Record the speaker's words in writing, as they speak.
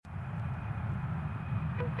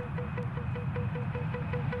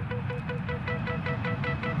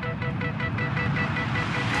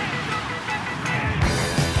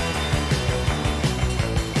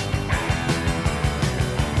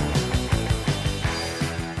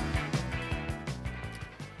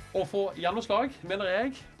Å få gjennomslag, mener jeg,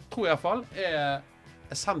 tror jeg i hvert fall,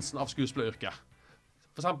 essensen av skuespilleryrket.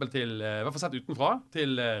 For eksempel til, i hvert fall sett utenfra,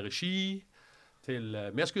 til regi, til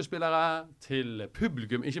medskuespillere, til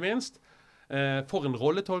publikum, ikke minst. For en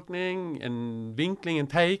rolletolkning, en vinkling,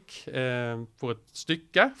 en take, for et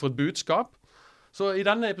stykke, for et budskap. Så i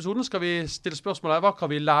denne episoden skal vi stille spørsmålet, hva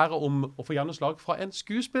kan vi lære om å få gjennomslag fra en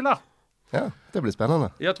skuespiller? Ja, det blir spennende.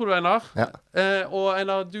 Jeg tror du, Einar. Ja. Og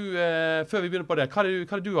Einar, du, før vi begynner på det, hva er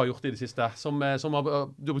det du har gjort i det siste, som du har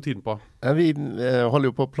brukt tiden på? Vi holder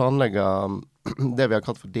jo på å planlegge det vi har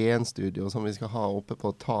kalt for DN-studio, som vi skal ha oppe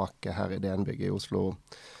på taket her i DN-bygget i Oslo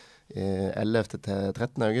 11. til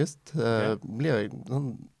 13. august. Det blir et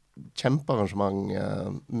kjempearrangement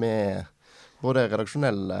med både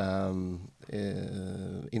redaksjonelle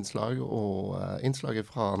innslag og innslaget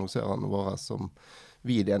fra annonsørene våre som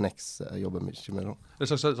vi i DNX jobber mye med. Det er en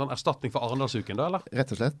slags sånn erstatning for Arendalsuken da, eller?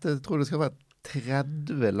 Rett og slett. Jeg tror det skal være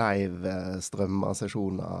 30 live-strømmer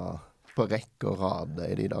sesjoner på rekke og rad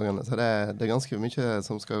i de dagene. Så det er ganske mye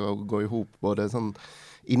som skal gå i hop, både sånn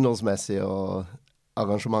innholdsmessig og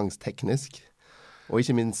arrangementsteknisk. Og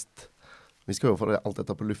ikke minst, vi skal jo få alt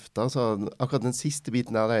dette på lufta, så akkurat den siste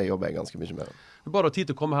biten her, det jobber jeg ganske mye med. Du bare har tid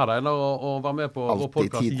til å komme her da, og være med på vår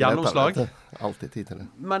podcast Gjennomslag. Alltid tid til det.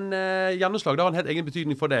 Men gjennomslag, det har en helt egen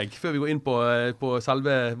betydning for deg, før vi går inn på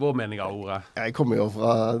selve vår mening av ordet. Jeg kommer jo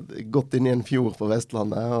fra godt inn i en fjord på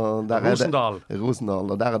Vestlandet, og der Rosendal.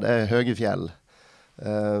 Rosendal, og der er det høye fjell.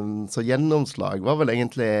 Så gjennomslag var vel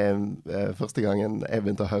egentlig første gangen jeg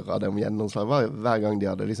begynte å høre det om gjennomslag, var hver gang de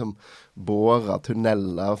hadde liksom båret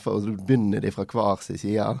tunneler, for å begynne de fra hver sin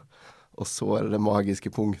side. Og så er det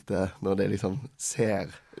magiske punktet når de liksom ser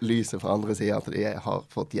lyset fra andre siden at de har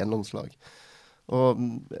fått gjennomslag. Og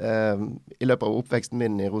i løpet av oppveksten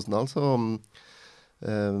min i Rosendal så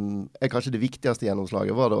kanskje det viktigste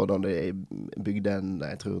gjennomslaget var da de bygde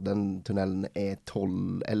jeg tror den tunnelen er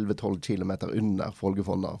 11-12 kilometer under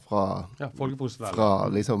Folgefonna fra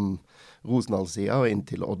liksom Rosendals side og inn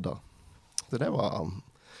til Odda. Så det var,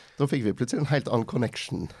 da fikk vi plutselig en helt annen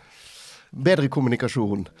connection. Bedre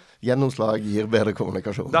kommunikasjon. Gjennomslag gir bedre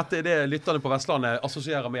kommunikasjon. Dette er det lytterne på Vestlandet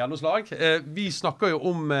assosierer med gjennomslag. Vi snakker jo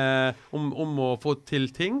om å få til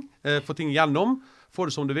ting, få ting gjennom, få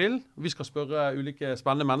det som du vil. Vi skal spørre ulike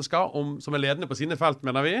spennende mennesker som er ledende på sine felt,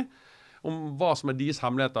 mener vi, om hva som er deres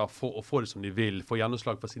hemmeligheter for å få det som de vil, få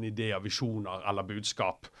gjennomslag for sine ideer, visjoner eller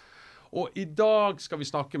budskap. Og i dag skal vi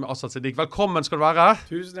snakke med Asad Siddiq. Velkommen skal du være.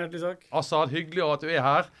 Tusen hjertelig takk. Asad, hyggelig at du er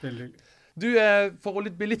her. Veldig hyggelig. Du, for å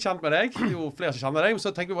bli litt kjent med deg, det er jo flere som kjenner deg,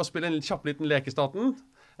 så tenker vi bare å spille en kjapp liten lek i starten.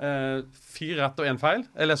 4 rett og 1 feil.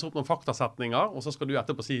 Jeg leser opp noen faktasetninger, og så skal du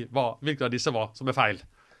etterpå si hvilke av disse var som er feil.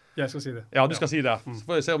 Jeg skal si det. Ja, du skal si det. Så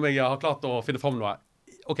får vi se om jeg har klart å finne frem noe.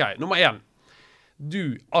 Ok, nummer 1.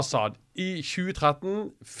 Du, Asad, i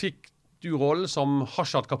 2013 fikk du rollen som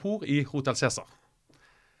Hashad Kapoor i Hotel Cæsar.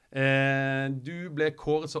 Du ble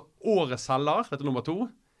kåret som årets selger, dette er nummer 2,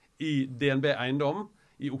 i DNB Eiendom,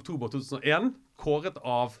 i oktober 2001, kåret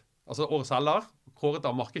av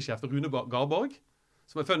markedssjef Rune Garborg,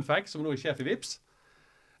 som er fun fact, som nå er sjef i Vips.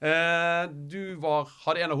 Du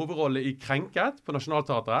hadde en av hovedrollene i Krenket på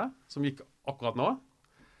Nationaltheatret, som gikk akkurat nå.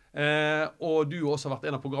 Og du har også vært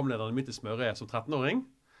en av programlederne midt i smøret som 13-åring.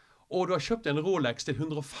 Og du har kjøpt en Rolex til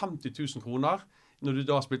 150 000 kroner når du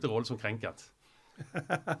da spilte rolle som Krenket.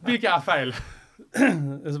 Hvilke er feil?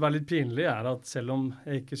 Det som er litt pinlig er at selv om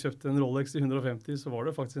jeg ikke kjøpte en Rolex til 150, så var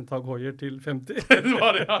det faktisk en Tag Heuer til 50. Det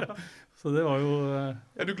var det, ja. Så det var jo...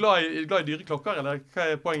 Er du glad i dyre klokker, eller hva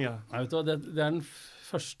er poenget? Nei, vet du hva, det er den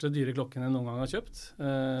første dyre klokken jeg noen gang har kjøpt.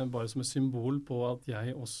 Bare som et symbol på at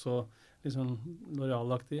jeg også, liksom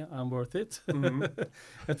L'Oreal-aktig, I'm worth it.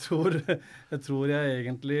 Jeg tror jeg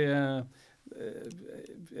egentlig...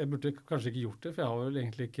 Jeg burde kanskje ikke gjort det, for jeg har vel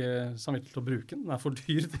egentlig ikke samvittighet til å bruke den. Den er for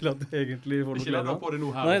dyr til at jeg egentlig får noe glede av. På det nå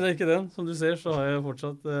her. Nei, det er ikke den. Som du ser, så har jeg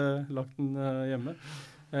fortsatt lagt den hjemme.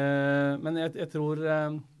 Men jeg tror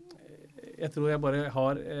jeg bare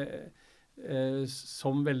har,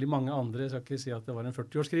 som veldig mange andre, jeg skal ikke si at det var en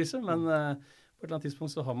 40-årskrise, men på et eller annet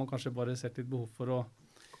tidspunkt så har man kanskje bare sett litt behov for å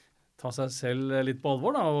ta seg selv litt på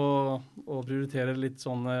alvor da, og prioritere litt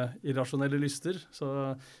sånne irrasjonelle lyster.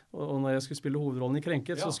 Og når jeg skulle spille hovedrollen i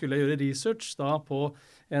Krenket, så skulle jeg gjøre research da på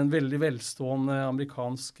en veldig velstående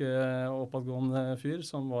amerikansk oppadgående fyr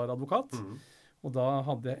som var advokat. Og da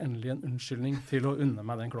hadde jeg endelig en unnskyldning til å unne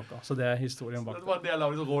meg den klokka. Så det er historien bak. Det var en del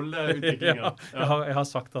av rolleutviklingen. Ja, jeg har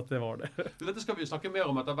sagt at det var det. Dette skal vi snakke mer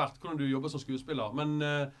om etter hvert, hvordan du jobber som skuespiller. Men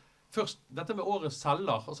Først, dette med årets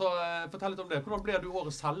selger. Altså, fortell litt om det. Hvordan ble du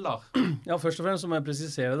årets selger? Ja, først og fremst så må jeg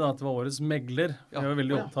presisere da, at det var årets megler. Ja. Jeg var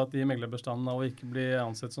veldig opptatt i meglerbestanden av å ikke bli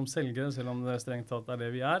ansett som selgere, selv om det strengt tatt er det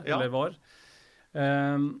vi er, eller var.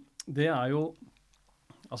 Det er jo,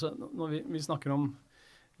 altså når vi snakker om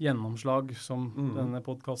gjennomslag som denne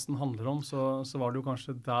podcasten handler om, så var det jo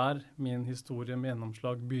kanskje der min historie med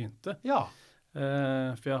gjennomslag begynte. Ja.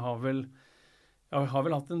 For jeg har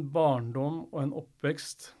vel hatt en barndom og en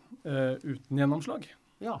oppvekst uten gjennomslag.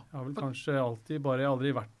 Ja. Jeg har vel kanskje jeg har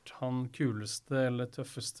aldri vært han kuleste eller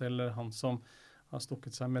tøffeste eller han som har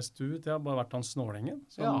stukket seg mest ut. Jeg har bare vært han snålingen,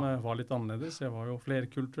 som var litt annerledes. Jeg var jo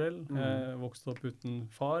flerkulturell, vokste opp uten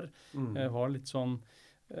far. Jeg var litt sånn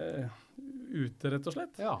ute, rett og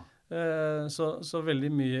slett. Ja. Så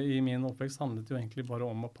veldig mye i min oppvekst handlet jo egentlig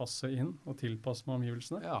bare om å passe inn og tilpasse meg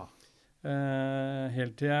omgivelsene. Ja.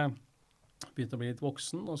 Helt til jeg begynte å bli litt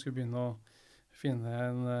voksen og skulle begynne å finne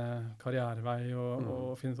en karrierevei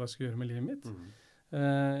og finne ut hva jeg skulle gjøre med livet mitt.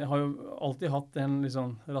 Jeg har jo alltid hatt en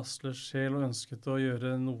liksom rastlersjel og ønsket å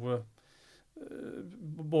gjøre noe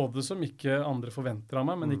både som ikke andre forventer av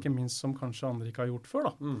meg, men ikke minst som kanskje andre ikke har gjort før.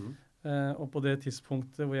 Og på det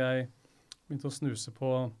tidspunktet hvor jeg begynte å snuse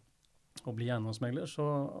på å bli eiendomsmegler, så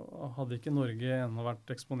hadde ikke Norge ennå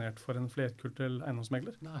vært eksponert for en flerkulturell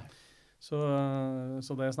eiendomsmegler. Nei. Så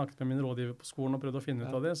da jeg snakket med min rådgiver på skolen og prøvde å finne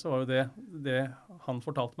ut av det, så var jo det han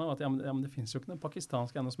fortalte meg, at men det finnes jo ikke noen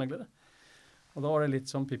pakistanske eiendomsmeglere. Og da var det litt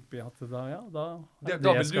som Pippi, at da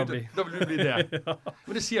jeg skal bli. Da vil du bli det. Ja.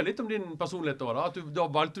 Men det sier litt om din personlighet også, da, at da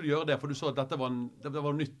valgte du å gjøre det, for du så at dette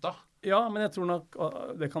var nytt da. Ja, men jeg tror nok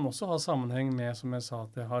det kan også ha sammenheng med, som jeg sa,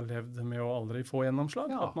 at jeg har levd med å aldri få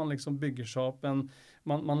gjennomslag. Ja. At man liksom bygger seg opp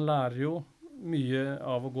man lærer jo mye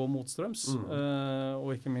av å gå motstrøms, og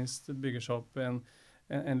ikke minst bygger seg opp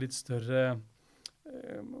en litt større,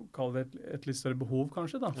 kall det et litt større behov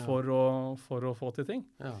kanskje da, for å få til ting.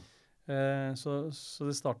 Ja. Så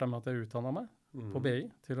det startet med at jeg utdannet meg på BI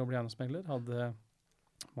til å bli eiendomsmegler, hadde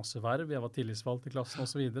masse verv, jeg var tillitsvalgt i klassen og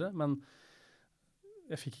så videre, men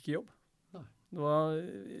jeg fikk ikke jobb. Nei.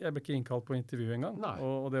 Jeg ble ikke innkalt på intervju engang,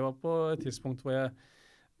 og det var på et tidspunkt hvor jeg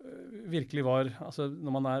virkelig var, altså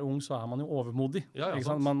når man er ung så er man jo overmodig. Ja, ikke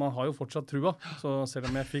sant? Man har jo fortsatt trua, så selv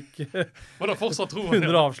om jeg fikk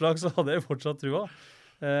 100 avslag, så hadde jeg fortsatt trua.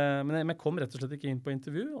 Men jeg kom rett og slett ikke inn på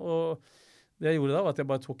intervju, og det jeg gjorde da var at jeg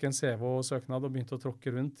bare tok en CV og søknad og begynte å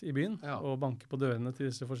tråkke rundt i byen, og banke på dørene til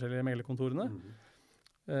disse forskjellige meglerkontorene.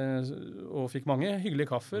 Og fikk mange hyggelige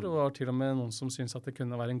kaffer, og var til og med noen som syntes at det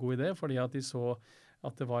kunne være en god idé, fordi at de så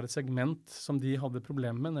at det var et segment som de hadde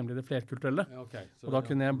problemer med, nemlig det flerkulturelle. Ja, okay. Og da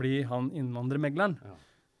kunne jeg bli han innvandrermegleren. Ja.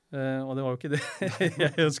 Og det var jo ikke det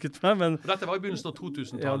jeg ønsket meg, men dette var i begynnelsen av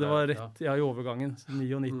 2000-tallet. Ja, det var rett i overgangen,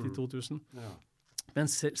 99-2000. Ja. Men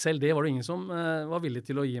selv det var det ingen som var villig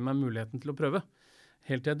til å gi meg muligheten til å prøve.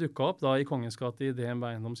 Helt til jeg dukket opp da i Kongens gate i DNB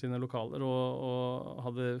Eiendom sine lokaler, og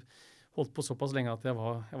hadde holdt på såpass lenge at jeg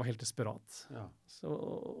var helt desperat. Ja.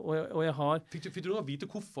 Og jeg har... Fikk du noe å vite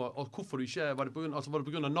hvorfor du ikke... Var det på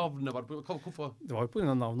grunn av navnet? Hvorfor? Det var jo på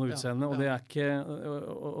grunn av navn og utseende, og det er ikke...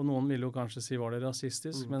 Og noen ville jo kanskje si var det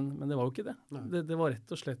rasistisk, men det var jo ikke det. Det var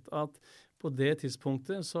rett og slett at på det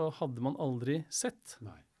tidspunktet så hadde man aldri sett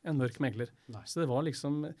en mørk megler. Nei. Så det var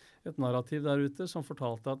liksom et narrativ der ute som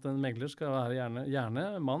fortalte at en megler skal være gjerne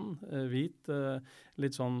mann, hvit,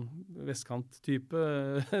 litt sånn vestkant-type,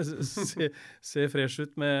 se fresh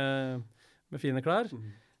ut med fine klær.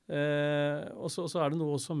 Og så er det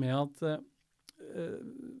noe også med at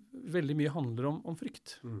veldig mye handler om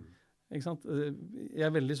frykt. Ikke sant? Jeg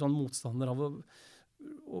er veldig sånn motstander av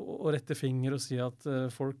å rette finger og si at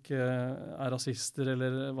folk er rasister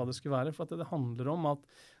eller hva det skulle være, for at det handler om at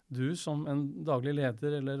du som en daglig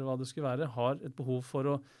leder eller hva det skulle være, har et behov for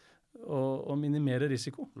å minimere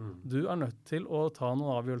risiko. Du er nødt til å ta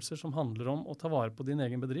noen avgjørelser som handler om å ta vare på din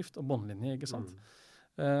egen bedrift og båndlinje, ikke sant?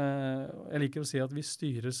 Jeg liker å si at vi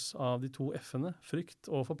styres av de 2 F-ene, frykt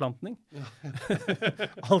og forplantning. Ja.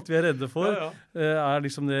 Alt vi er redde for er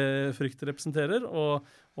liksom det frykt representerer, og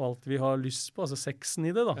alt vi har lyst på, altså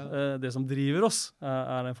sexen i det da, det som driver oss,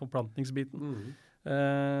 er den forplantningsbiten.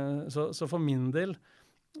 Så for min del,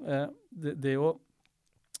 det å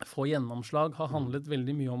få gjennomslag har handlet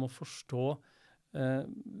veldig mye om å forstå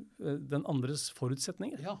den andres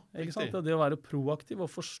forutsetninger. Ja, ikke sant? Det å være proaktiv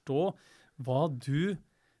og forstå hva du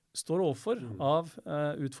står overfor av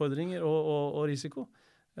utfordringer og risiko.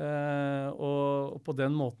 og på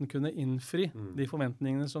den måten kunne innfri de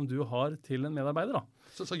forventningene som du har til en medarbeider. Da.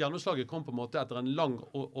 Så gjennomslaget kom på en måte etter en lang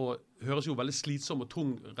og høres jo veldig slitsom og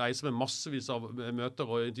tung reise med massevis av møter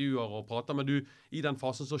og intervjuer og prater, men du, i den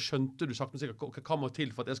fasen så skjønte du sakte men sikkert hva må til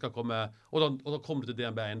for at jeg skal komme, og da kom du til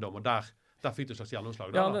DNB Eiendom, og der fikk du et slags gjennomslag.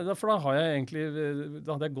 For da har jeg egentlig,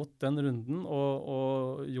 da hadde jeg gått den runden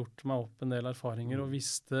og gjort meg opp en del erfaringer og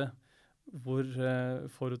visste hvor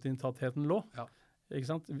forutinntattheten lå. Ja. Ikke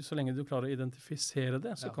sant? Så lenge du klarer å identifisere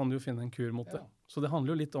det, så kan du jo finne en kur mot det. Så det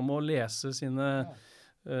handler jo litt om å lese sine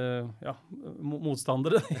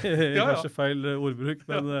motstandere, kanskje feil ordbruk,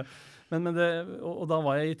 men det, og da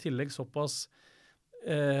var jeg i tillegg såpass,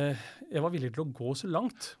 jeg var villig til å gå så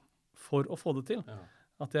langt for å få det til,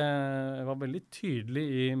 at jeg var veldig tydelig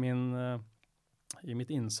i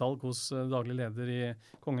mitt innsalg hos daglig leder i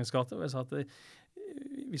Kongens gate, og jeg sa at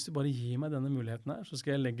hvis du bare gir meg denne muligheten her, så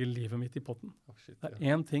skal jeg legge livet mitt i potten. Det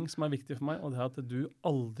er en ting som er viktig for meg, og det er at du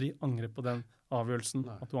aldri angrer på den avgjørelsen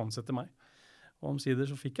at du ansetter meg. Og omsider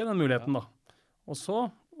så fikk jeg den muligheten da. Og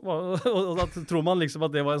da tror man liksom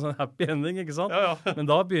at det var en sånn happy ending, ikke sant? Men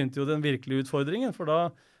da begynte jo den virkelige utfordringen, for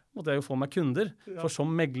da måtte jeg jo få meg kunder. For som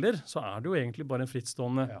megler så er det jo egentlig bare en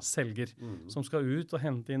frittstående selger som skal ut og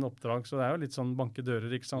hente inn oppdrag. Så det er jo litt sånn banke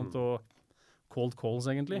dører, ikke sant? Og cold calls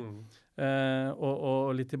egentlig.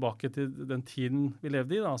 Og litt tilbake til den tiden vi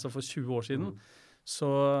levde i, da, altså for 20 år siden, så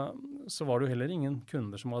var det jo heller ingen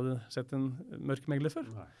kunder som hadde sett en mørk megler før.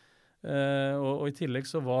 Og i tillegg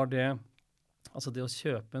så var det, altså det å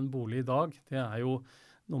kjøpe en bolig i dag, det er jo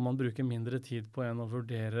noe man bruker mindre tid på enn å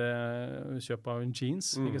vurdere kjøp av en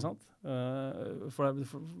jeans, ikke sant? For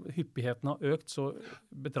hyppigheten har økt så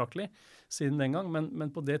betraktelig siden den gang,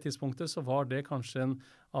 men på det tidspunktet så var det kanskje en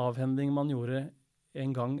avhending man gjorde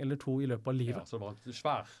en gang eller to i løpet av livet. Så det var en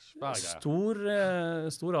svær greie.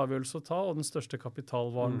 Stor avgjørelse å ta, og den største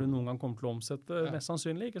kapitalvaren du noen gang kommer til å omsette, mest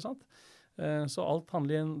sannsynlig, ikke sant? Så alt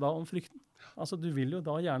handler da om frykten. Altså du vil jo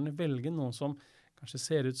da gjerne velge noen som kanskje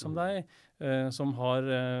ser ut som deg, som har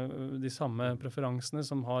de samme preferansene,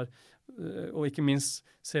 som har, og ikke minst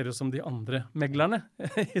ser ut som de andre meglerne.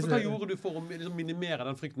 Hva gjorde du for å minimere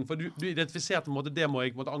den frykten? For du identifiserte på en måte, det må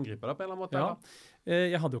jeg angripe da, på en eller annen måte? Ja,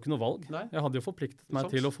 jeg hadde jo ikke noe valg. Nei? Jeg hadde jo forpliktet meg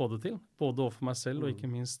til å få det til, både overfor meg selv og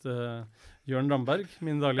ikke minst Jørn Ramberg,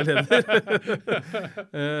 min daglige leder.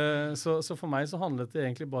 Så for meg så handlet det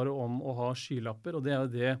egentlig bare om å ha skylapper, og det er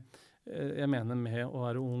jo det jeg mener med å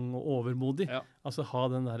være ung og overmodig. Altså ha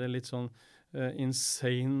den der litt sånn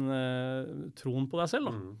insane troen på deg selv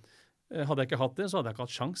da. Hadde jeg ikke hatt det, så hadde jeg ikke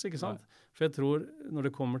hatt sjans, ikke sant? For jeg tror, når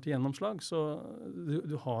det kommer til gjennomslag, så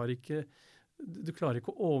du klarer ikke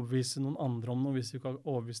å overbevise noen andre om noe hvis du ikke har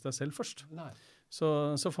overbevist deg selv først.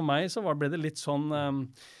 Så for meg så ble det litt sånn,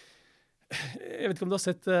 jeg vet ikke om du har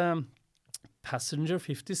sett Passenger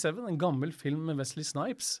 57, en gammel film med Wesley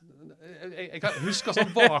Snipes. Jeg husker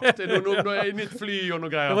sånn vagt når jeg er i mitt fly og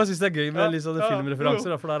noe greier. Jeg synes det er gøy med litt sånne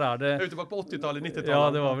filmreferanser, for der er det... Jeg er tilbake på 80-tallet, 90-tallet.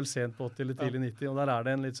 Ja, det var vel sent på 80 eller tidlig 90, og der er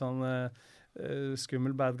det en litt sånn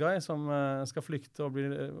skummel bad guy som skal flykte og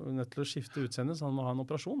blir nødt til å skifte utseende, så han må ha en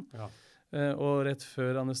operasjon. Og rett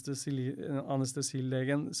før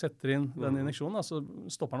anestesilegen setter inn den injeksjonen, så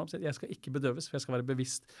stopper han opp og sier, jeg skal ikke bedøves, for jeg skal være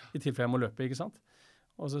bevisst i tilfelle jeg må løpe, ikke sant?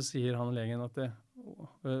 Og så sier han legen at det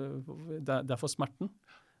er for smerten.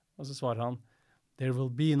 Og så svarer han, there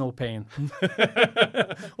will be no pain.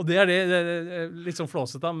 Og det er litt sånn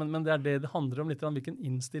flåset da, men det er det handler om litt om hvilken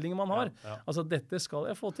innstilling man har. Altså, dette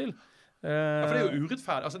skal jeg få til. For det er jo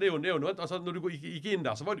urettferdig. Altså, det er jo noe, altså, når du gikk inn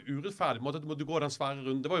der, så var det urettferdig. Du måtte gå den svære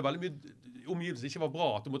runden. Det var jo veldig mye omgivelser som ikke var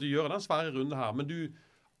bra at du måtte gjøre den svære runden her, men du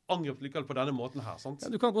angrep likevel på denne måten her, sant?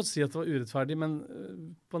 Ja, du kan godt si at det var urettferdig, men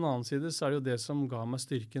på en annen side så er det jo det som ga meg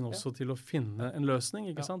styrken også til å finne en løsning,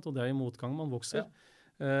 ikke sant? Og det er i motgang man vokser.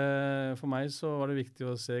 For meg så var det viktig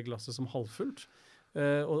å se glasset som halvfullt.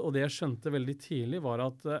 Og det jeg skjønte veldig tidlig var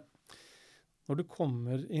at når du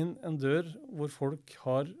kommer inn en dør hvor folk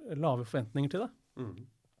har lave forventninger til deg,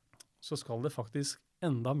 så skal det faktisk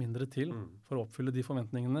enda mindre til for å oppfylle de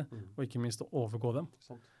forventningene, og ikke minst å overgå dem.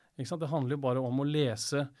 Ikke sant? Det handler jo bare om å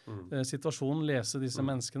lese situasjonen, lese disse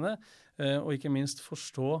menneskene, og ikke minst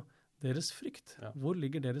forstå deres frykt. Hvor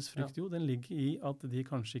ligger deres frykt? Jo, den ligger i at de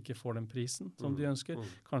kanskje ikke får den prisen som de ønsker.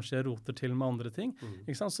 Kanskje jeg roter til med andre ting.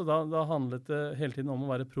 Ikke sant? Så da handlet det hele tiden om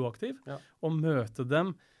å være proaktiv, og møte dem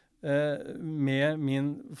med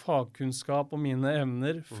min fagkunnskap og mine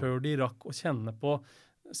evner før de rakk å kjenne på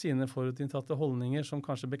sine forutinntatte holdninger som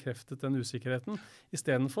kanskje bekreftet den usikkerheten. I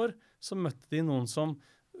stedet for så møtte de noen som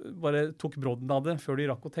bare tok brodden av det før de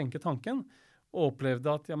rakk å tenke tanken, og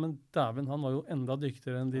opplevde at, ja, men dæven, han var jo enda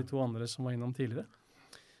dyktigere enn de to andre som var innom tidligere.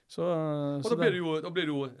 Og da blir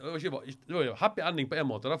det jo happy ending på en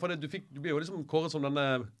måte, da, for du blir jo liksom kåret som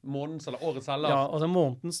denne månedens eller årets selger. Ja, altså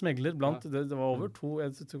månedens megler blant, det var over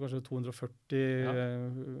jeg tror kanskje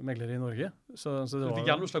 240 meglere i Norge. Så det du var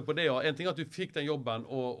fikk gjennomslag på det, og en ting er at du fikk den jobben,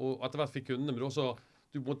 og etter hvert fikk kundene, men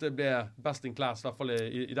du måtte bli best in class, i hvert fall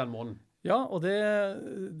i den måneden. Ja, og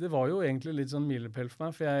det var jo egentlig litt sånn milepæl for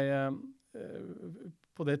meg, for jeg,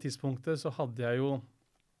 på det tidspunktet så hadde jeg jo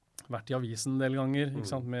vært i avisen en del ganger, ikke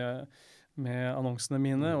sant, med annonsene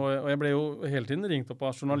mine, og jeg ble jo hele tiden ringt opp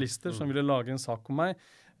av journalister som ville lage en sak om meg,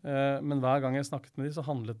 men hver gang jeg snakket med dem, så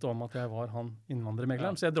handlet det om at jeg var han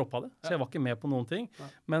innvandrermegleren, så jeg droppet det, så jeg var ikke med på noen ting,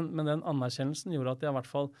 men den anerkjennelsen gjorde at jeg i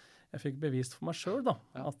hvert fall jeg fikk bevist for meg selv da,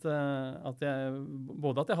 at jeg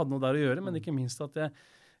hadde noe der å gjøre, men ikke minst at jeg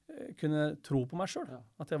kunne tro på meg selv,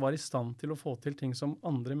 at jeg var i stand til å få til ting som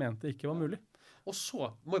andre mente ikke var mulig. Og så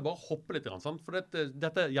må jeg bare hoppe litt, sant? For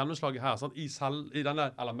dette gjennomslaget her, sant? I denne,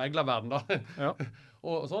 eller meglerverden da,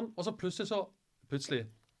 og sånn, og så plutselig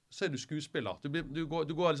så er du skuespiller. Du går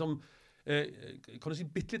liksom, kan du si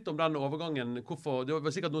bitte litt om den overgangen, hvorfor, det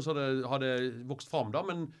var sikkert noe som hadde vokst fram da,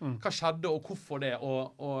 men hva skjedde og hvorfor det,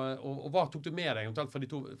 og hva tok du med deg eventuelt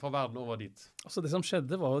fra verden over dit? Altså det som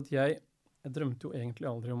skjedde var at jeg drømte jo egentlig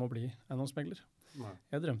aldri om å bli eiendomsmegler.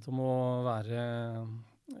 Jeg drømte om å være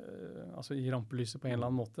altså i rampelyset på en eller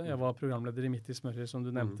annen måte. Jeg var programleder i Midt i smørret, som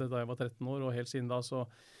du nevnte, da jeg var 13 år, og helt siden da så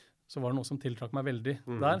var det noe som tiltrakk meg veldig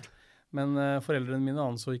der. Men foreldrene mine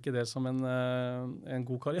anså ikke det som en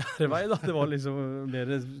god karrierevei, da. Det var liksom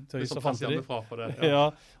mer tøys og fanteri. Ja,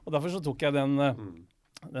 og derfor så tok jeg den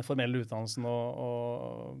formelle utdannelsen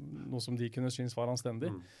og noe som de kunne synes var anstendig.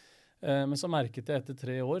 Men så merket jeg etter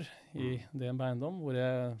 3 år i DNB Eiendom, hvor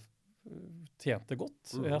jeg tjente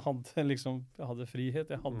godt. Jeg hadde frihet,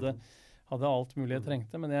 jeg hadde alt mulig jeg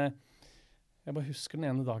trengte, men jeg bare husker den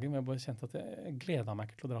ene dagen hvor jeg bare kjente at jeg gledet meg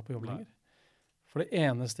ikke til å dra på jobb lenger. For det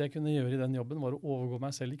eneste jeg kunne gjøre i den jobben var å overgå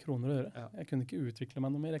meg selv i kroner og øre. Jeg kunne ikke utvikle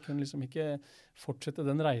meg noe mer, jeg kunne liksom ikke fortsette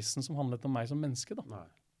den reisen som handlet om meg som menneske da.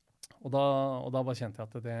 Og da bare kjente jeg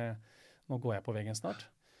at nå går jeg på veggen snart.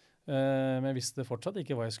 Men jeg visste fortsatt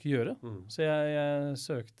ikke hva jeg skulle gjøre. Så jeg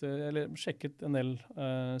sjekket en del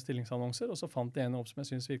stillingsannonser, og så fant jeg en opp som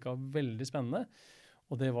jeg synes virket veldig spennende,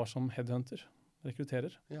 og det var som headhunter,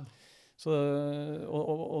 rekrutterer. Så,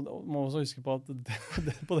 og må også huske på at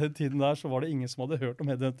på den tiden der så var det ingen som hadde hørt om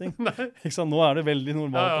headhunting. Ikke sant? Nå er det veldig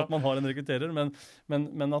normalt at man har en rekrutterer, men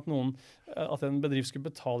at en bedrift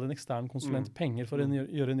skulle betale en ekstern konsulent penger for å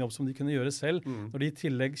gjøre en jobb som de kunne gjøre selv, når de i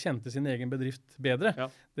tillegg kjente sin egen bedrift bedre,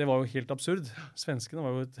 det var jo helt absurd. Svenskene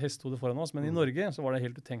var jo et hestehode foran oss, men i Norge så var det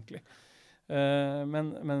helt utenkelig.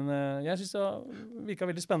 Men jeg synes det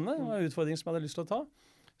virket veldig spennende, det var en utfordring som jeg hadde lyst til å ta.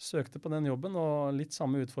 Søkte på den jobben, og litt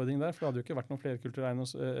samme utfordring der, for det hadde jo ikke vært noen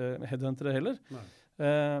flerkulturelle headhuntere heller.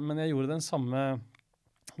 Men jeg gjorde den samme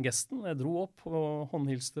gesten. Jeg dro opp og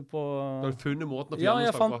håndhilste på... Du har funnet måten å få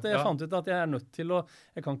gjennomslag på? Jeg fant ut at jeg er nødt til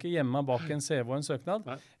jeg kan ikke gjemme meg bak en CV og en søknad.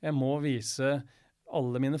 Jeg må vise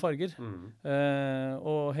alle mine farger.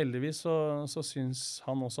 Og heldigvis så syns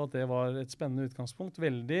han også at det var et spennende utgangspunkt.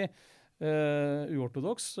 Veldig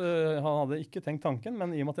uortodoks. Han hadde ikke tenkt tanken,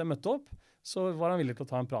 men i og med at jeg møtte opp, så var han villig til å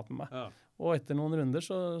ta en prat med meg. Og etter noen runder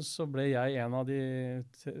så ble jeg en av de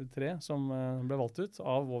 3 som ble valgt ut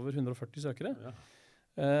av over 140 søkere.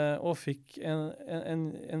 Og fikk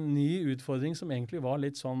en ny utfordring som egentlig var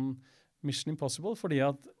litt sånn Mission Impossible, fordi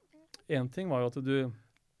at en ting var jo at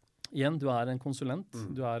du er en konsulent,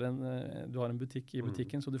 du har en butikk i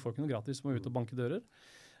butikken, så du får ikke noe gratis, du må ut og banke dører.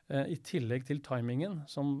 I tillegg til timingen,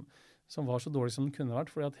 som var så dårlig som den kunne vært,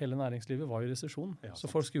 fordi at hele næringslivet var i resesjon. Så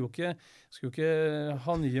folk skulle jo ikke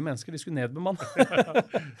ha nye mennesker, de skulle nedbemanne.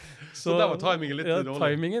 så der var timingen litt dårlig.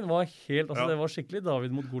 Timingen var helt, det var skikkelig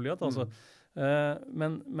David mot Goliat, altså.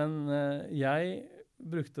 Men jeg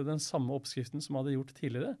brukte den samme oppskriften som jeg hadde gjort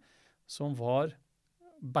tidligere, som var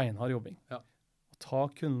beinhard jobbing. Å ta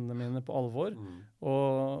kundene mine på alvor,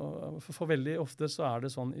 og for veldig ofte så er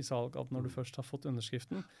det sånn i salg at når du først har fått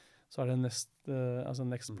underskriften, så er det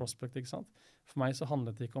next prospect, ikke sant? For meg så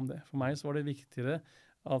handlet det ikke om det. For meg så var det viktigere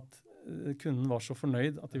at kunden var så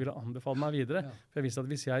fornøyd at de ville anbefale meg videre. For jeg visste at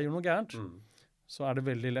hvis jeg gjør noe gærent, så er det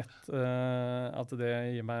veldig lett at det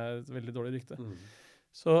gir meg et veldig dårlig rykte.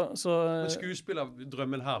 Men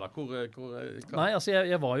skuespillerdrømmen her da, Nei, altså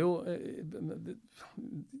jeg var jo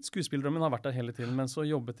skuespillerdrømmen har vært der hele tiden, men så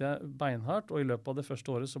jobbet jeg beinhardt, og i løpet av det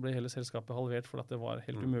første året så ble hele selskapet halvert for at det var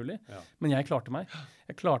helt umulig. Men jeg klarte meg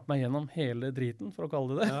gjennom hele driten, for å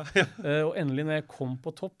kalle det det. Og endelig når jeg kom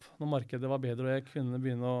på topp, når markedet var bedre og jeg kunne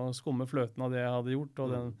begynne å skumme fløten av det jeg hadde gjort,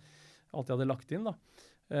 og alt jeg hadde lagt inn da,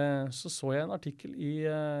 Så jeg en artikkel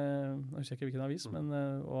jeg husker ikke hvilken avis, men det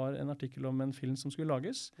var en artikkel om en film som skulle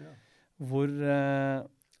lages, hvor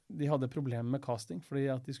de hadde problemer med casting, fordi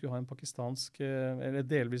at de skulle ha en pakistansk, eller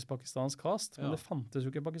delvis pakistansk cast, men det fantes jo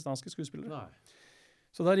ikke pakistanske skuespillere. Nei.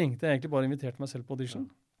 Så da ringte jeg egentlig bare og inviterte meg selv på audition.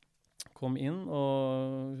 Kom inn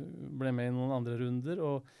og ble med i noen andre runder,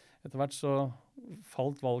 og etter hvert så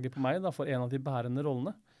falt valget på meg da, for en av de bærende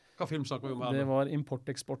rollene. Hva film snakker vi om her? Det var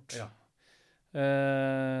Import-Eksport. Ja.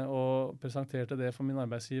 Og presenterte det for min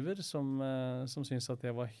arbeidsgiver, som syntes at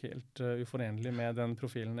det var helt uforenlig med den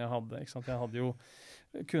profilen jeg hadde. Ikke sant? Jeg hadde jo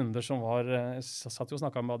kunder som jeg satt jo og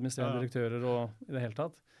snakket med administrerende direktører og i det hele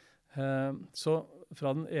tatt. Så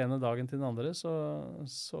fra den ene dagen til den andre så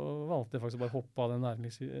valgte jeg faktisk bare å hoppe av den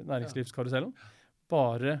næringslivskarusellen,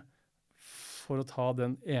 bare for å ta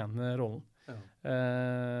den ene rollen.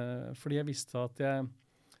 Fordi jeg visste at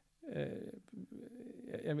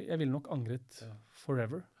jeg ville nok angret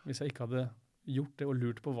forever hvis jeg ikke hadde gjort det og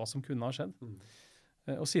lurt på hva som kunne ha skjedd.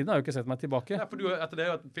 Og siden har jeg jo ikke sett meg tilbake. Ja, for etter det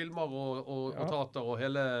at filmer og teater og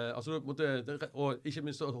hele, altså og ikke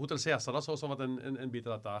minst Hotel Cæsar da, så har vært en bit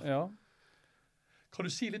av dette her. Ja. Kan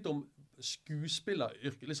du si litt om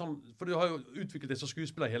skuespilleryrket, liksom, for du har jo utviklet deg som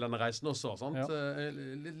skuespiller i hele denne reisen også, sant? Ja.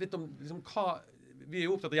 Litt om liksom, vi er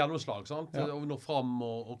jo opptatt av gjennomslag, sant? Ja. Å nå frem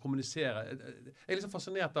og kommunisere. Jeg er liksom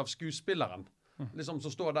fascinert av skuespilleren. Liksom, som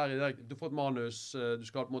står der du får et manus, du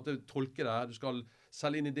skal på en måte tolke det, du skal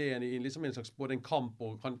selge inn ideen i liksom en slags både en kamp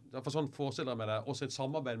og for sånn forestiller med det, også et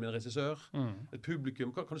samarbeid med en regissør, et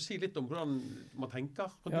publikum. Kan du si litt om hvordan man tenker?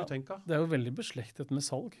 Hvordan du tenker? Det er jo veldig beslektet med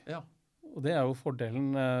salg. Ja. Og det er jo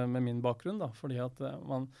fordelen med min bakgrunn, da, fordi at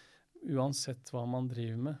man uansett hva man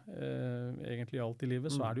driver med, egentlig alt i livet,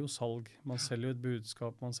 så er det jo salg. Man selger jo et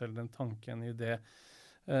budskap, man selger en tanke, en idé.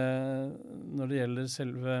 Når det gjelder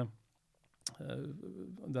selve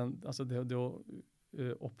det å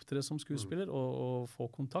opptre som skuespiller og få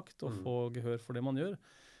kontakt og få gehør for det man gjør,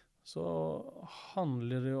 så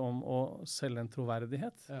handler det om å selge en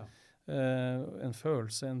troverdighet. Ja. En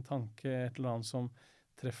følelse, en tanke, et eller annet som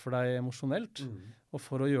treffer deg emosjonelt. Og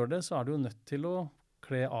for å gjøre det, så er du jo nødt til å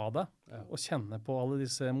kle av deg og kjenne på alle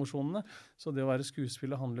disse emosjonene. Så det å være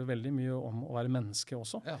skuespiller handler veldig mye om å være menneske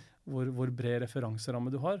også. Ja. Hvor bred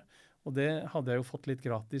referanseramme du har. Og det hadde jeg jo fått litt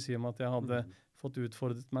gratis i og med at jeg hadde fått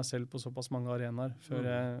utfordret meg selv på såpass mange arenaer før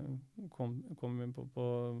jeg kom inn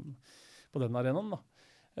på den arenaen. Da.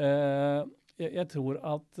 Jeg tror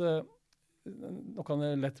at nå kan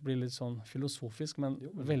det lett bli litt sånn filosofisk, men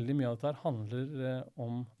veldig mye av dette her handler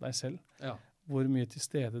om deg selv. Ja. Hvor mye til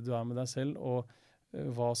stede du er med deg selv, og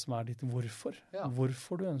hva som er ditt hvorfor. Ja.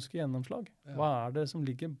 Hvorfor du ønsker gjennomslag. Ja. Hva er det som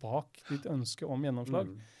ligger bak ditt ønske om gjennomslag?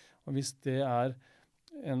 Og hvis det er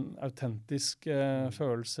en autentisk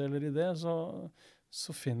følelse eller idé,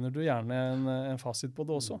 så finner du gjerne en fasit på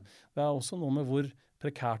det også. Det er også noe med hvor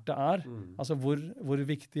prekært det er. Altså hvor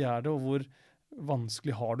viktig er det, og hvor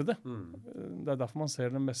vanskelig har du det. Det er derfor man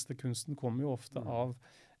ser den beste kunsten kommer jo ofte av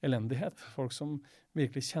elendighet. Folk som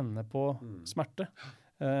virkelig kjenner på smerte.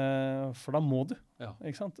 For da må du. Ja.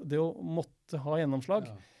 Ikke sant? Det å måtte ha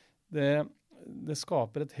gjennomslag, det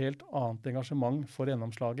skaper et helt annet engasjement for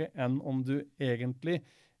gjennomslaget enn om du egentlig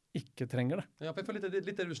ikke trenger det. Ja, for jeg føler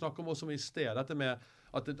litt det du snakker om også i sted, dette med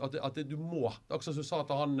at du må, akkurat som du sa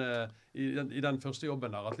til han i den første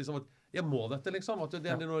jobben der, at liksom at jeg må dette liksom, at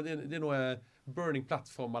det er noe burning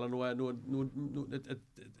platform, eller et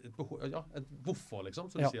hvorfor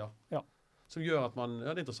liksom, som du sier. Ja. Som gjør at man,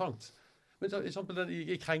 det er interessant. Men for eksempel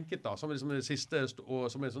i Krenket da, som er liksom det siste,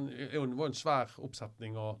 og som var en svær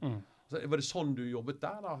oppsetning, og var det sånn du jobbet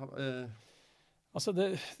der da? Altså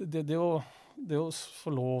det å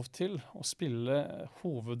få lov til å spille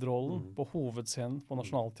hovedrollen på hovedscenen på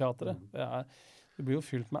Nationaltheatret, det blir jo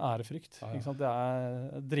fylt med ærefrykt. Ikke sant? Det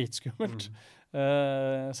er dritskummelt.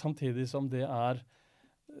 Samtidig som det er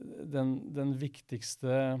den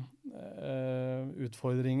viktigste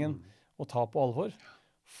utfordringen å ta på alvor.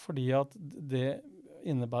 Fordi at det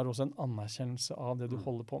innebærer også en anerkjennelse av det du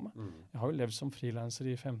holder på med. Jeg har jo levd som frilanser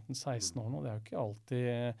i 15-16 år nå. Det er jo ikke alltid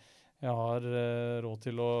jeg har råd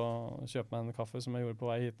til å kjøpe meg en kaffe som jeg gjorde på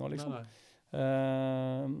vei hit nå, liksom.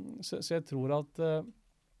 Så jeg tror at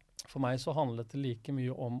for meg så handlet det like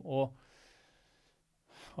mye om å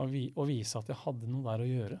vise at jeg hadde noe der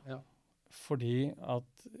å gjøre. Ja. Fordi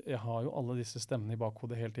at jeg har jo alle disse stemmene i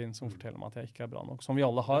bakhodet hele tiden som forteller meg at jeg ikke er bra nok. Som vi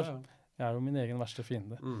alle har. Ja. Jeg er jo min egen verste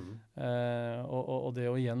fiende. Og det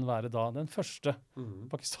å igjen være da den første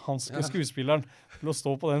pakistanske skuespilleren til å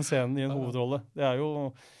stå på den scenen i en hovedrolle, det er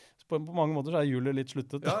jo på mange måter så er hjulet litt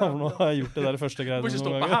sluttet. For nå har jeg gjort det der første greiene. Du må ikke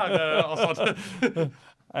stoppe her, Asad.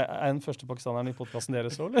 Er den første pakistaneren i podcasten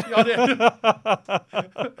deres så, eller? Ja, det er det.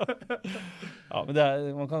 Ja, men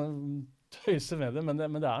man kan tøyse med det, men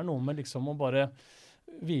det er noe med liksom å bare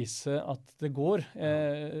vise at det går.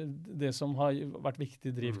 Det som har vært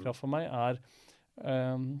viktig drivkraft for meg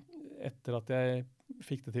etter at jeg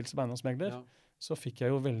fikk det til som eiendomsmegler, så fikk jeg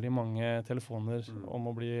jo veldig mange telefoner om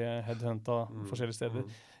å bli headhunta forskjellige steder.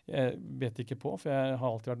 Jeg vet ikke på, for jeg har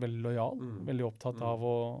alltid vært veldig lojal, veldig opptatt av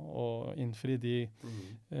å innfri det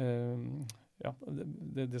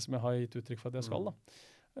som jeg har gitt uttrykk for at jeg skal. Da.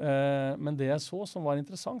 Men det jeg så som var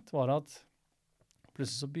interessant, var at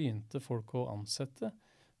plutselig så begynte folk å ansette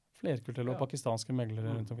flerkulturelle og pakistanske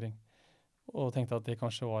meglere rundt omkring. Og tenkte at det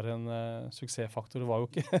kanskje var en suksessfaktor. Det var jo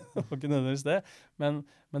ikke, det var ikke nødvendigvis det. Men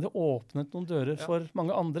det åpnet noen dører for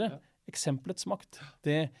mange andre. Eksempelets makt,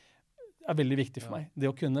 det er veldig viktig for meg. Det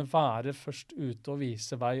å kunne være først ute og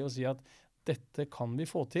vise vei og si at dette kan vi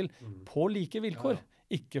få til på like vilkår.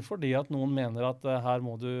 Ikke fordi at noen mener at her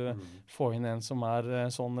må du få inn en som er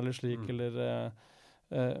sånn eller slik,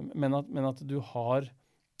 men at du har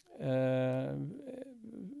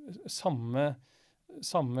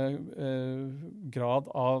samme grad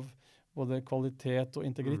av både kvalitet og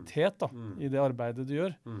integritet i det arbeidet du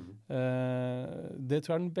gjør. Det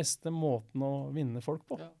tror jeg er den beste måten å vinne folk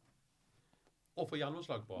på. Og få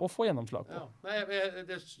gjennomslag på. Ja. Nei,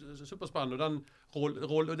 det er superspennende. Og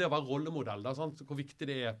det å være rollemodell, da, sant? Hvor viktig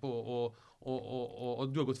det er på, og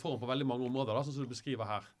du har gått foran på veldig mange områder, da, sånn som du beskriver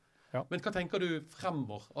her. Ja. Men hva tenker du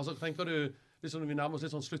fremover? Altså, tenker du, liksom vi nærmer oss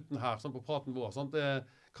litt sånn slutten her, sånn på praten vår, sant?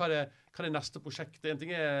 Hva er det neste prosjektet? En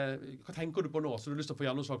ting hva tenker du på nå, så du har lyst til å få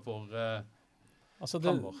gjennomslag for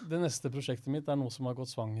det neste prosjektet mitt er noe som har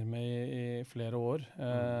gått svanger med i flere år,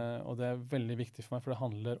 og det er veldig viktig for meg, for det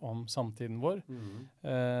handler om samtiden vår.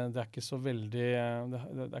 Det er ikke så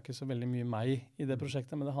veldig mye meg i det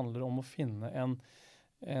prosjektet, men det handler om å finne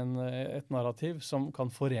et narrativ som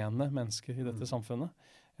kan forene mennesker i dette samfunnet.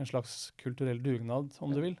 En slags kulturell dugnad,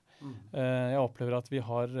 om du vil. Jeg opplever at vi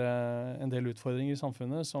har en del utfordringer i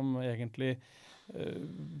samfunnet som egentlig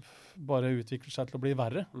bare utvikler seg til å bli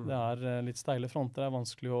verre. Det er litt steile fronter, det er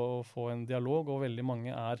vanskelig å få en dialog, og veldig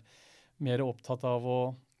mange er mer opptatt av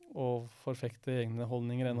å forfekte egne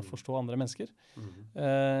holdninger enn å forstå andre mennesker.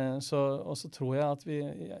 Og så tror jeg at vi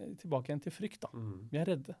er tilbake igjen til frykt. Da. Vi er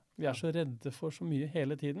redde. Vi er så redde for så mye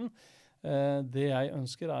hele tiden. Det jeg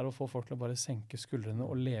ønsker er å få folk til å bare senke skuldrene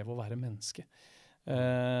og leve og være menneske.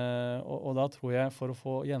 Og da tror jeg for å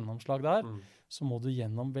få gjennomslag der, så må du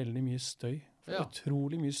gjennom veldig mye støy.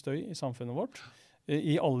 Utrolig mye støy i samfunnet vårt,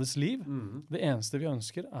 i alles liv. Det eneste vi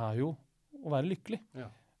ønsker er jo å være lykkelig.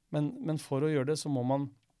 Men for å gjøre det så må man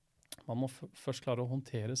først klare å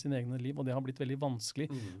håndtere sine egne liv, og det har blitt veldig vanskelig,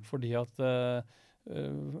 fordi at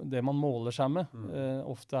det man måler seg med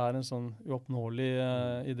ofte er en sånn uoppnåelig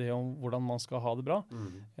idé om hvordan man skal ha det bra.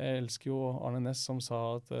 Jeg elsker jo Arne Næss som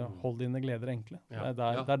sa at hold dine gleder enkle. Det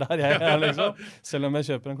er der jeg er, liksom. Selv om jeg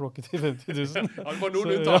kjøper en klokke til 50 000. Det var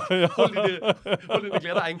noen unntak. Hold dine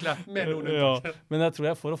gleder enkle med noen unntak. Men jeg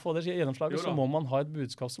tror for å få det gjennomslaget, så må man ha et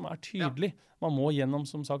budskap som er tydelig. Man må gjennom,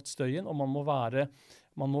 som sagt, støyen, og man må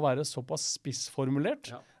være såpass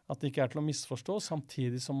spissformulert at det ikke er til å misforstå,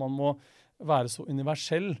 samtidig som man må være så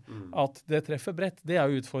universell at det treffer bredt. Det er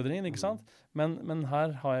jo utfordringen, ikke sant? Men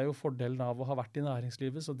her har jeg jo fordelen av å ha vært i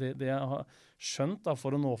næringslivet, så det jeg har skjønt da,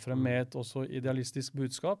 for å nå frem med et også idealistisk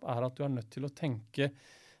budskap, er at du er nødt til å tenke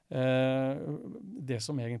det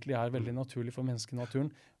som egentlig er veldig naturlig for menneskenaturen.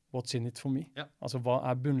 What's in it for me? Altså, hva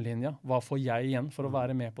er bunnlinja? Hva får jeg igjen for å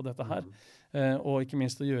være med på dette her? Og ikke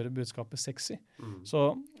minst å gjøre budskapet sexy.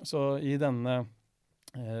 Så i denne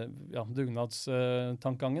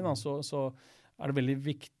dugnadstankegangen, så er det veldig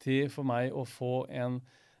viktig for meg å få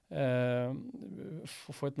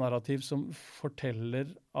et narrativ som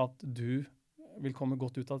forteller at du vil komme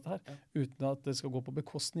godt ut av dette her, uten at det skal gå på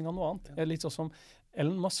bekostning av noe annet. Litt sånn som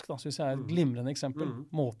Elon Musk, da, synes jeg er et glimrende eksempel.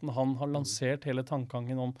 Måten han har lansert hele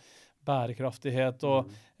tankegangen om bærekraftighet, og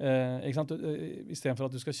ikke sant? I stedet for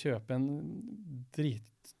at du skal kjøpe en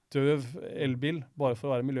dritdøv elbil bare for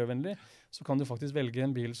å være miljøvennlig, så kan du faktisk velge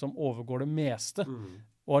en bil som overgår det meste,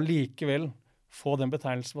 og allikevel få den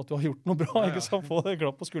betegnelsen at du har gjort noe bra, ikke sant? Få det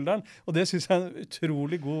klapp på skulderen. Og det synes jeg er en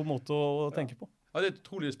utrolig god måte å tenke på. Ja, det er et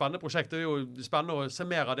utrolig spennende prosjekt. Det er jo spennende å se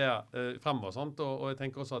mer av det fremover, sant? Og jeg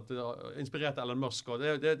tenker også at det har inspirert Elon Musk, og det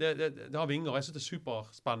har vinger. Jeg synes det er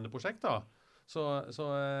superspennende prosjekt da. Så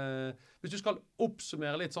hvis du skal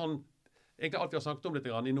oppsummere litt sånn, egentlig alt vi har snakket om litt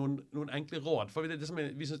grann, i noen enkle råd, for det som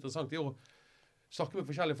vi synes er interessant, det er jo snakker med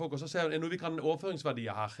forskjellige folk, og så ser jeg, er det noe vi kan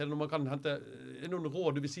overføringsverdier her? Er det noe man kan hente, er det noen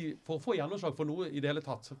råd du vil si for å få gjennomslag for noe i det hele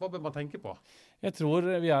tatt? Hva bør man tenke på? Jeg tror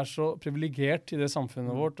vi er så privilegert i det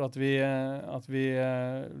samfunnet vårt at vi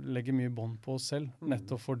legger mye bånd på oss selv,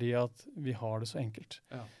 nettopp fordi at vi har det så enkelt.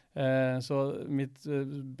 Ja. Så mitt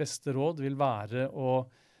beste råd vil være å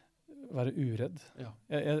være uredd. Ja.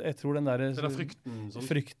 Jeg tror den der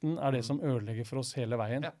frykten er det som ødelegger for oss hele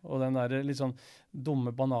veien. Ja. Og den der litt sånn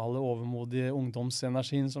dumme, banale, overmodige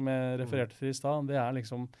ungdomsenergien som jeg refererte til i stad, det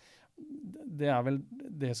er vel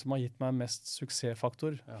det som har gitt meg mest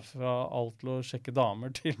suksessfaktor. Ja. Fra alt til å sjekke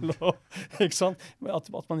damer til å ikke sant?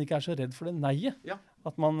 At man ikke er så redd for det neiet. Ja.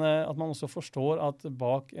 At man også forstår at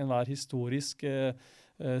bak enhver historisk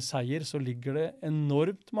seier så ligger det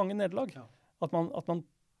enormt mange nederlag. Ja. At man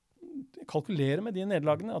kalkulere med de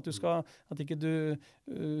nederlagene, at ikke du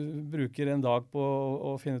bruker en dag på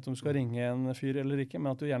å finne ut om du skal ringe en fyr eller ikke,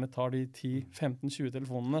 men at du gjerne tar de 10-15-20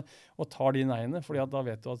 telefonene og tar de neiene, fordi at da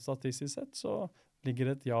vet du at statistisk sett så ligger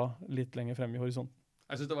et ja litt lenger frem i horisonten.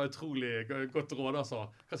 Jeg synes det var utrolig godt råd, altså.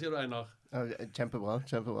 Hva sier du, Einar? Ja, kjempebra.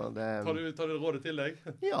 Tar du rådet til deg?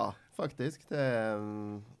 Ja, faktisk.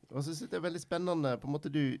 Og så synes jeg det er veldig spennende. På en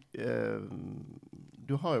måte du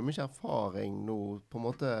har jo mye erfaring nå, på en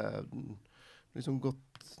måte liksom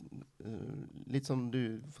gått litt som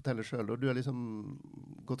du forteller selv, og du har liksom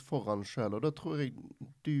gått foran selv, og da tror jeg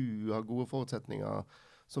du har gode forutsetninger,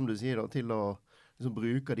 som du sier da, til å liksom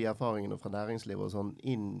bruke de erfaringene fra næringslivet og sånn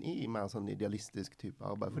inn i mer sånn idealistisk type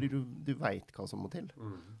arbeid, fordi du vet hva som må til.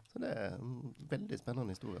 Så det er en veldig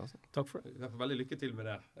spennende historie, altså. Takk for det. Jeg får veldig lykke til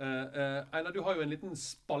med det. Einar, du har jo en liten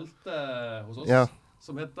spalte hos oss, Ja.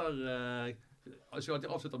 som heter, jeg alltid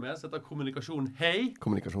avslutter med, som heter Kommunikasjon Hei.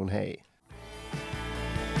 Kommunikasjon Hei.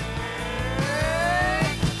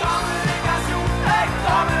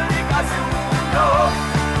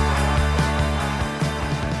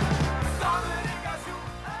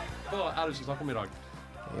 Hva er det du skal snakke om i dag?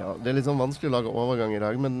 Ja, det er litt sånn vanskelig å lage overgang i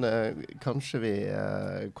dag, men kanskje vi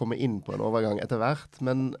kommer inn på en overgang etter hvert.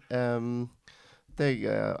 Men det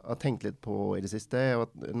jeg har tenkt litt på i det siste er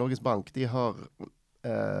at Norges Bank, de har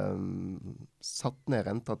satt ned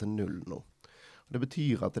renta til 0 nå. Og det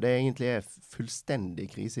betyr at det egentlig er fullstendig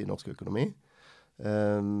krise i norsk økonomi.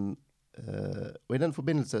 Og i den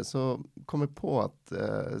forbindelse så kom jeg på at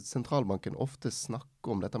sentralbanken ofte snakker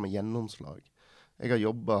om dette med gjennomslag. Jeg har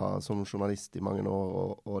jobbet som journalist i mange år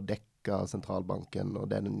og dekket sentralbanken og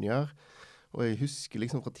det den gjør. Og jeg husker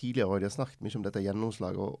liksom fra tidligere år, de har snakket mye om dette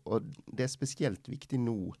gjennomslaget, og det er spesielt viktig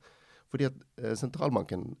nå. Fordi at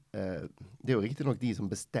sentralbanken, det er jo riktig nok de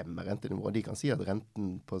som bestemmer rentenivået. De kan si at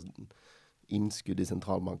renten på innskudd i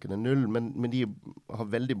sentralbanken er 0, men de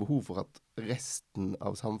har veldig behov for at resten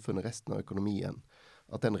av samfunnet, resten av økonomien,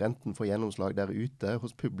 at den renten får gjennomslag der ute,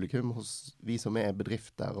 hos publikum, hos vi som er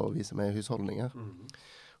bedrifter og vi som er husholdninger.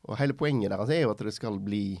 Og hele poenget deres er jo at det skal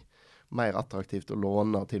bli mer attraktivt å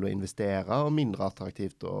låne til å investere, og mindre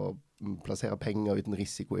attraktivt å plassere penger uten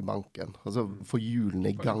risiko i banken. Altså få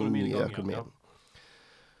hjulene i gang i økonomien.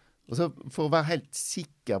 Og så for å være helt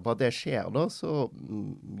sikker på at det skjer da, så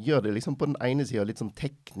gjør det liksom på den ene siden litt sånn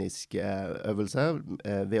tekniske øvelser,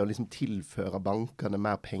 ved å liksom tilføre bankene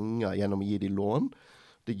mer penger gjennom å gi de lån.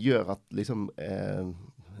 Det gjør at liksom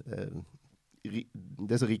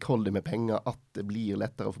det er så rikholdig med penger at det blir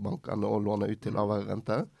lettere for bankene å låne ut til lavere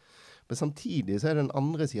rente. Men samtidig så er den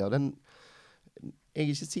andre siden, jeg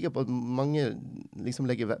er ikke sikker på at mange liksom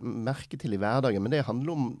legger merke til i hverdagen, men det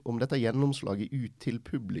handler om dette gjennomslaget ut til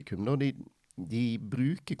publikum. Da. De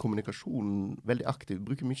bruker kommunikasjonen veldig aktivt,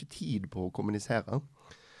 bruker mye tid på å kommunisere.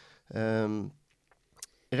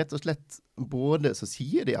 Rett og slett, både så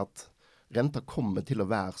sier de at renta kommer til å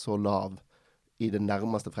være så lav i den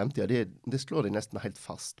nærmeste fremtiden. Det slår de nesten helt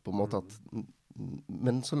fast på en måte at,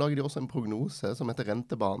 men så lager de også en prognose som heter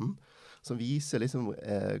rentebanen, som viser liksom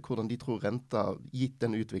hvordan de tror renta, gitt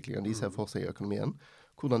den utviklingen de ser for seg i økonomien,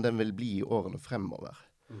 hvordan den vil bli i årene fremover.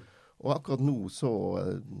 Og akkurat nå så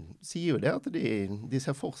sier jo det at de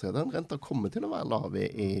ser for seg at den renta kommer til å være lav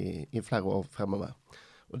i flere år fremover.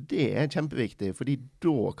 Og det er kjempeviktig, fordi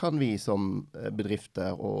da kan vi som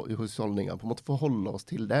bedrifter og husholdninger på en måte forholde oss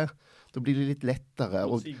til det. Da blir det litt lettere.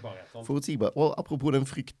 Forutsigbarhet. Og apropos den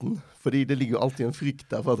frykten, fordi det ligger jo alltid en frykt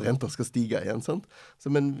der for at renter skal stige igjen, sant? Så,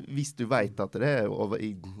 men hvis du vet at det er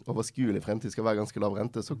overskuelig fremtid skal være ganske lav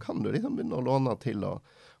rente, så kan du liksom begynne å låne til å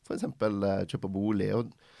for eksempel kjøpe bolig.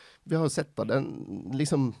 Og vi har jo sett at den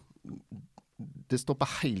liksom det stopper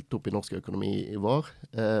helt opp i norsk økonomi i vår.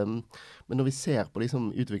 Men når vi ser på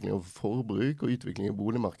liksom utvikling av forbruk og utvikling i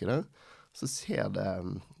boligmarkedet, så ser det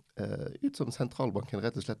ut som sentralbanken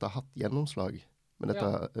rett og slett har hatt gjennomslag med dette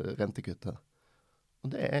rentekuttet. Og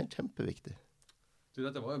det er kjempeviktig. Du,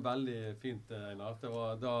 dette var jo veldig fint, Einar. Det var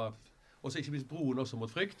da... Også ikke minst broen også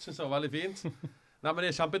mot frykt, synes jeg var veldig fint. Nei, men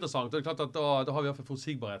det er kjempeinteressant. Det er klart at da har vi i hvert fall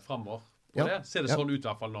forutsigbarhet fremover. Det ser det sånn ut i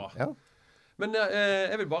hvert fall nå. Ja. Men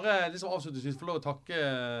jeg vil bare liksom avslutningsvis få lov å takke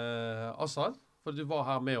Assad, for at du var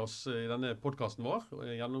her med oss i denne podcasten vår,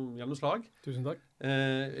 gjennomslag. Tusen takk.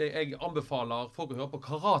 Jeg anbefaler folk å høre på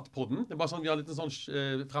Karatpodden. Det er bare sånn, vi har en liten sånn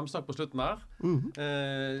fremsnakk på slutten her.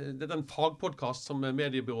 Det er en fagpodcast som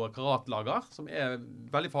mediebyrået Karat lager, som er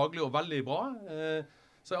veldig faglig og veldig bra.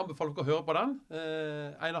 Så jeg anbefaler dere å høre på den.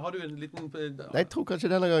 Einar, har du en liten... Nei, jeg tror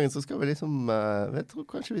kanskje denne gangen så skal vi liksom... jeg tror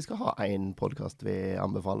kanskje vi skal ha en podcast vi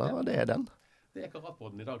anbefaler, og det er den. Det er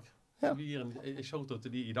Karatpodden i dag. Ja. Så vi gir en shoutout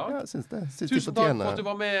til de i dag. Ja, jeg synes det. Tusen takk for at du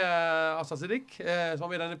var med, Assad Siddiq, som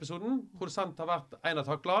var med i denne episoden. Produsent har vært Einar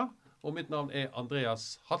Takla, og mitt navn er Andreas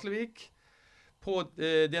Hatlevik. På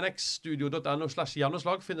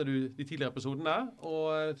dnxstudio.no/gjennomslag finner du de tidligere episodene,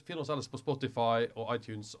 og finner oss ellers på Spotify og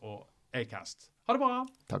iTunes og Acast. Ha det bra!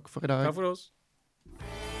 Takk for i dag. Takk for oss.